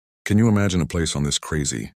Can you imagine a place on this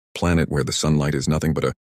crazy planet where the sunlight is nothing but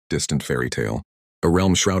a distant fairy tale? A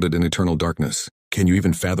realm shrouded in eternal darkness. Can you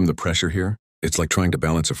even fathom the pressure here? It's like trying to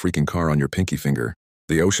balance a freaking car on your pinky finger.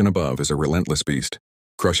 The ocean above is a relentless beast,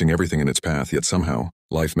 crushing everything in its path, yet somehow,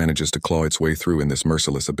 life manages to claw its way through in this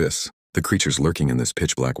merciless abyss. The creatures lurking in this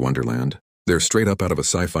pitch-black wonderland, they're straight up out of a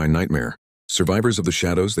sci-fi nightmare. Survivors of the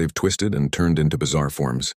shadows they've twisted and turned into bizarre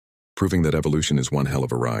forms, proving that evolution is one hell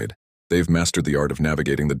of a ride. They've mastered the art of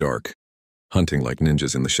navigating the dark, hunting like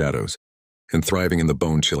ninjas in the shadows, and thriving in the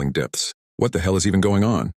bone-chilling depths. What the hell is even going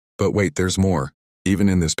on? But wait, there's more. Even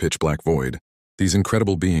in this pitch-black void, these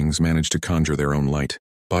incredible beings manage to conjure their own light.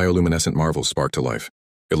 Bioluminescent marvels spark to life,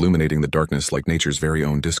 illuminating the darkness like nature's very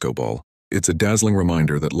own disco ball. It's a dazzling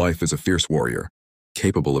reminder that life is a fierce warrior,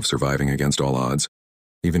 capable of surviving against all odds,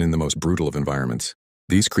 even in the most brutal of environments.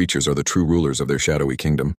 These creatures are the true rulers of their shadowy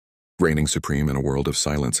kingdom, reigning supreme in a world of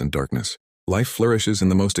silence and darkness. Life flourishes in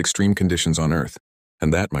the most extreme conditions on Earth,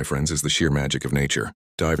 and that, my friends, is the sheer magic of nature.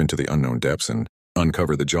 Dive into the unknown depths and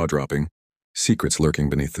uncover the jaw-dropping secrets lurking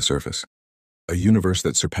beneath the surface. A universe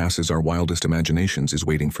that surpasses our wildest imaginations is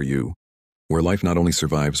waiting for you, where life not only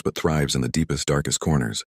survives but thrives in the deepest, darkest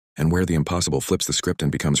corners, and where the impossible flips the script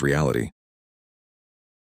and becomes reality.